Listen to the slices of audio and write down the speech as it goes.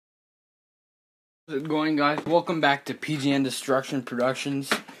How's it going, guys? Welcome back to PGN Destruction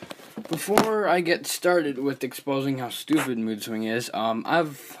Productions. Before I get started with exposing how stupid MoodSwing is, I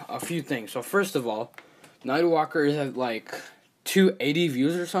have a few things. So first of all, Nightwalker is at like 280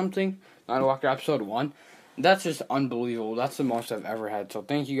 views or something. Nightwalker episode 1. That's just unbelievable. That's the most I've ever had. So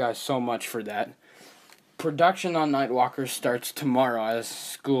thank you guys so much for that. Production on Nightwalker starts tomorrow as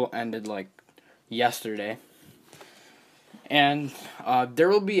school ended like yesterday. And there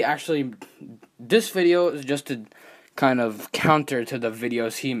will be actually, this video is just a kind of counter to the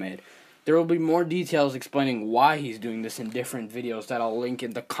videos he made. There will be more details explaining why he's doing this in different videos that I'll link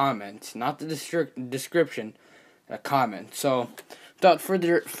in the comments. Not the description, a comment. So, without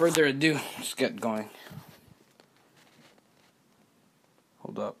further ado, let's get going.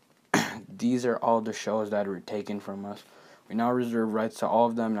 Hold up. These are all the shows that were taken from us. We now reserve rights to all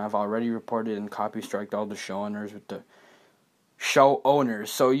of them, and I've already reported and copy striked all the show owners with the show owners.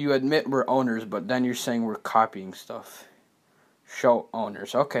 So you admit we're owners, but then you're saying we're copying stuff. Show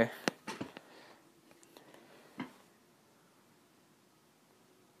owners. Okay. Is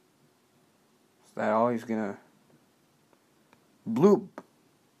that all he's gonna... Blue...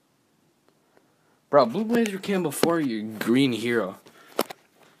 Bro, Blue Blazer came before you, Green Hero.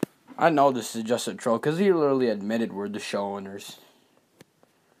 I know this is just a troll, because he literally admitted we're the show owners.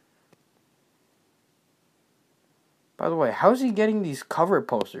 By the way, how's he getting these cover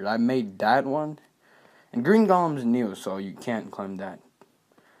posters? I made that one. And Green Golem's new, so you can't claim that.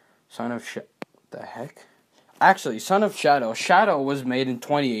 Son of What the heck? Actually, Son of Shadow. Shadow was made in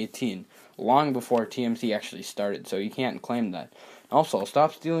 2018. Long before TMC actually started, so you can't claim that. Also,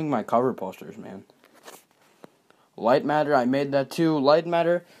 stop stealing my cover posters, man. Light Matter, I made that too. Light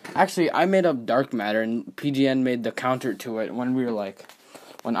Matter. Actually, I made up Dark Matter, and PGN made the counter to it when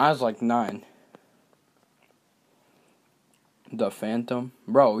I was like 9. The Phantom.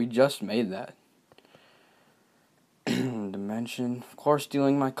 Bro, we just made that. Dimension. Of course,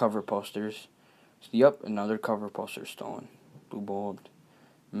 stealing my cover posters. Yep, another cover poster stolen. Blue Bold.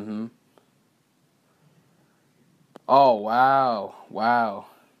 Oh, wow. Wow.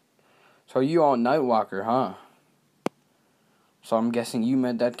 So you own Nightwalker, huh? So I'm guessing you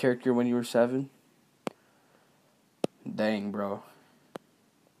made that character when you were 7? Dang, bro.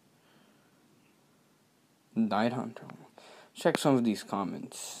 Night Hunter. Check some of these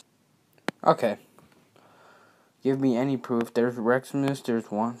comments. Okay. Give me any proof. There's Rexmus, there's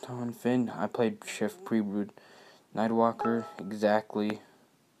Wonton, Finn. I played Shift Pre-Brood. Nightwalker, exactly.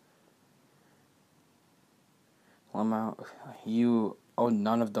 Lamau, you own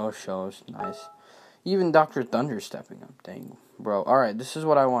none of those shows. Nice. Even Dr. Thunder stepping up. Dang. Bro, alright, this is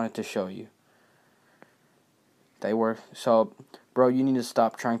what I wanted to show you. They were. So, bro, you need to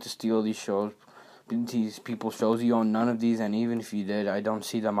stop trying to steal these shows. These people's shows. You own none of these, and even if you did, I don't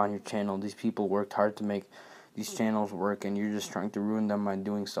see them on your channel. These people worked hard to make these channels work, and you're just trying to ruin them by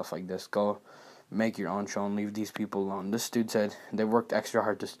doing stuff like this. Go make your own show and leave these people alone. This dude said they worked extra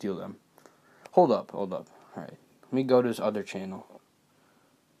hard to steal them. Hold up. Alright, let me go to his other channel.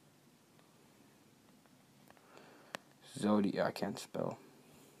 Zodiac, I can't spell.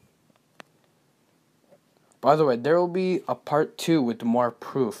 By the way, there will be a part 2 with more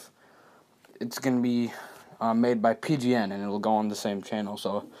proof. It's going to be made by PGN, and it'll go on the same channel,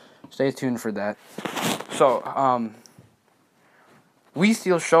 so stay tuned for that. So, we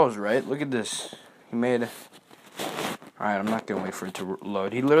steal shows, right? Look at this. He made... Alright, I'm not going to wait for it to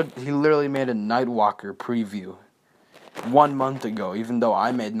load. He literally made a Nightwalker preview 1 month ago, even though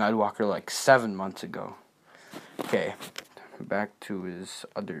I made Nightwalker like 7 months ago. Okay, back to his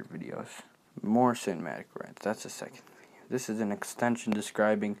other videos. More cinematic rights. That's the second video. This is an extension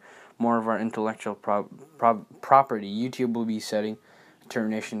describing more of our intellectual property. YouTube will be setting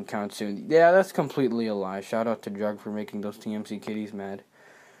termination count soon. Yeah, that's completely a lie. Shout out to Jug for making those TMC kitties mad.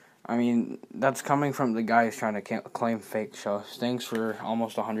 I mean, that's coming from the guy who's trying to claim fake shows. Thanks for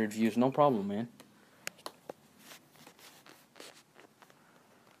almost 100 views. No problem, man.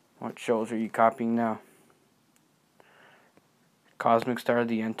 What shows are you copying now? Cosmic Star,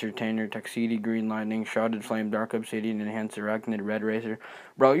 The Entertainer, Tuxedo, Green Lightning, Shrouded Flame, Dark Obsidian, Enhanced Arachnid, Red Racer.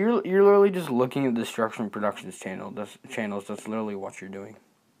 Bro, you're literally just looking at Destruction Productions channels. That's literally what you're doing.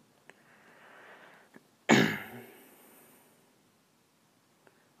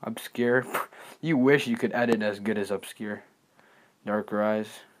 Obscure. You wish you could edit as good as Obscure. Dark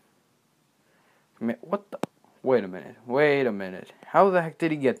Rise. What the? Wait a minute. How the heck did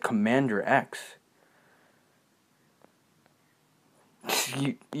he get Commander X?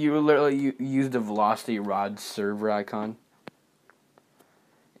 You literally used the Velocity Rod server icon.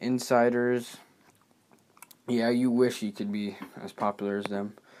 Insiders. Yeah, you wish you could be as popular as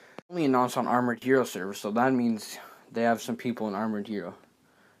them. Only announced on Armored Hero server, so that means they have some people in Armored Hero.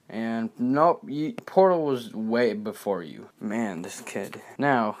 And nope, Portal was way before you. Man, this kid.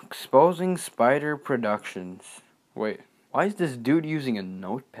 Now, exposing Spider Productions. Wait, why is this dude using a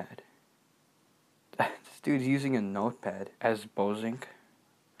notepad? This dude's using a notepad as posing.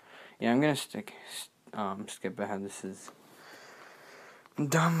 Yeah, I'm gonna skip ahead. This is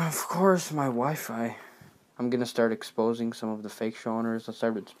dumb. Of course, my Wi-Fi. I'm gonna start exposing some of the fake show owners. Let's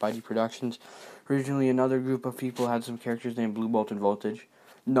start with Spidey Productions. Originally, another group of people had some characters named Blue Bolt and Voltage.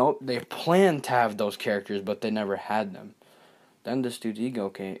 Nope, they planned to have those characters, but they never had them. Then this dude's ego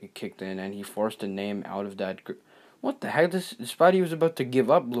kicked in, and he forced a name out of that group. What the heck? Spidey was about to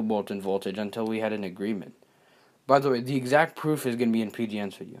give up Blue Bolt and Voltage until we had an agreement. By the way, the exact proof is going to be in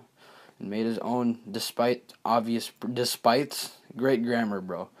PGN's video. And made his own, despite great grammar,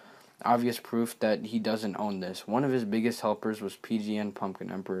 bro. Obvious proof that he doesn't own this. One of his biggest helpers was PGN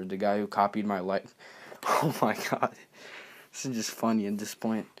Pumpkin Emperor, the guy who copied my life. Oh my god. This is just funny at this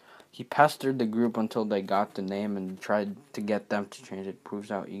point. He pestered the group until they got the name and tried to get them to change it. Proves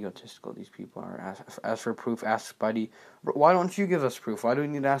how egotistical these people are. As for proof, ask Spidey. Why don't you give us proof? Why do we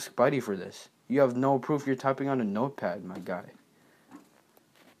need to ask Spidey for this? You have no proof. You're typing on a notepad, my guy.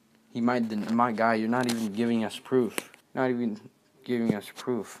 My guy, you're not even giving us proof. Not even giving us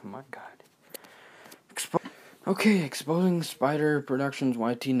proof. My god. Okay, exposing Spider Productions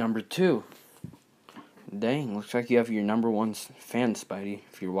YT number 2. Dang, looks like you have your number 1 fan, Spidey,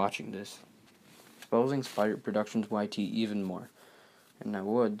 if you're watching this. Exposing Spider Productions YT even more. And I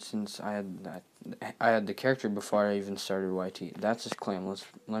would, since I had the character before I even started YT. That's his claim.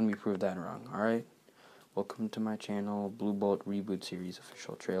 Let me prove that wrong, alright? Welcome to my channel, Blue Bolt Reboot Series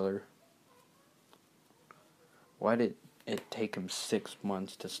official trailer. Why did it take him 6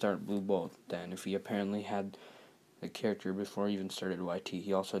 months to start Blue Bolt then, if he apparently had the character before he even started YT?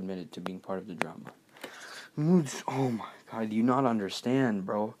 He also admitted to being part of the drama. Oh my god, do you not understand,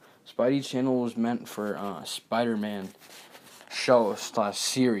 bro? Spidey's channel was meant for Spider-Man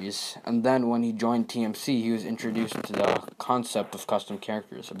show/series, and then when he joined TMC, he was introduced to the concept of custom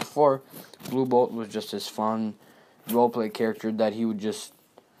characters. So before, Blue Bolt was just his fun roleplay character that he would just,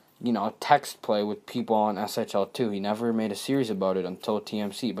 text play with people on SHL2. He never made a series about it until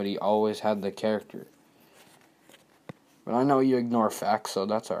TMC, but he always had the character. But I know you ignore facts, so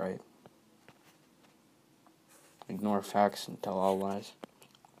that's alright. Ignore facts and tell all lies.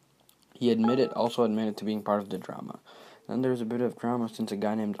 He also admitted to being part of the drama. Then there was a bit of drama since a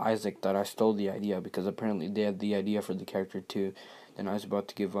guy named Isaac thought I stole the idea, because apparently they had the idea for the character too. Then I was about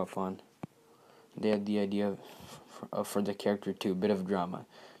to give up on. They had the idea for the character too. Bit of drama.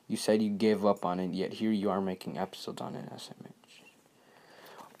 You said you gave up on it, yet here you are making episodes on it, SMH.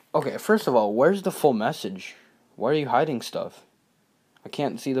 Okay, first of all, where's the full message? Why are you hiding stuff? I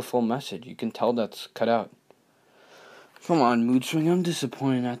can't see the full message. You can tell that's cut out. Come on, MoodSwing, I'm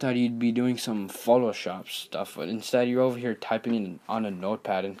disappointed. I thought you'd be doing some Photoshop stuff, but instead you're over here typing on a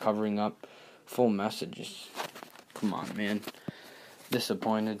notepad and covering up full messages. Come on, man.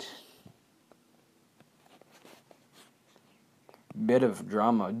 Disappointed. Bit of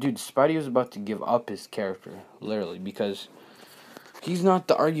drama. Dude, Spidey was about to give up his character, literally, because he's not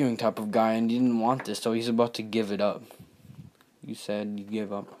the arguing type of guy and he didn't want this, so he's about to give it up. You said you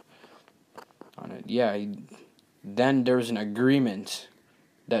give up on it. Yeah, then there was an agreement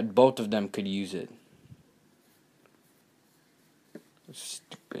that both of them could use it.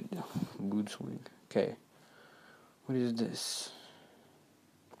 Stupid MoodSwing. Okay. What is this?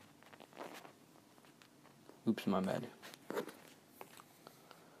 Oops, my bad.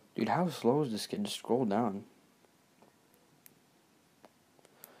 Dude, how slow is this kid? Just scroll down.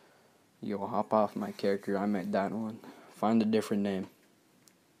 Yo, hop off my character. I meant that one. Find a different name.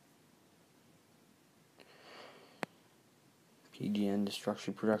 PGN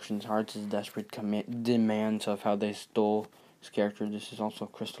Destruction Productions hearts his desperate demands of how they stole his character. This is also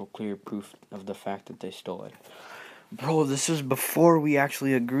crystal clear proof of the fact that they stole it. Bro, this is before we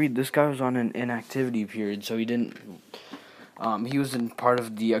actually agreed. This guy was on an inactivity period, so he didn't... he wasn't part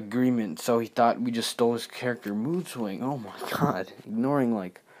of the agreement, so he thought we just stole his character. MoodSwing, oh my god. Ignoring,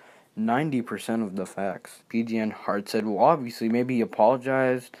 90% of the facts. PGN Hart said, well, obviously, maybe he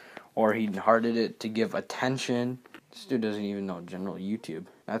apologized, or he hearted it to give attention. This dude doesn't even know general YouTube.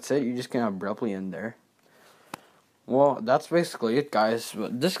 That's it? You're just gonna abruptly end there? Well, that's basically it, guys.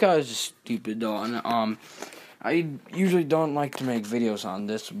 But this guy is just stupid, though. And, I usually don't like to make videos on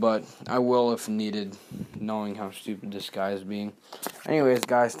this, but I will if needed, knowing how stupid this guy is being. Anyways,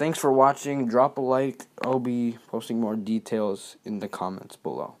 guys, thanks for watching. Drop a like. I'll be posting more details in the comments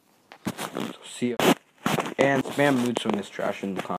below. So, see ya. And spam MoodSwing is trash in the comments.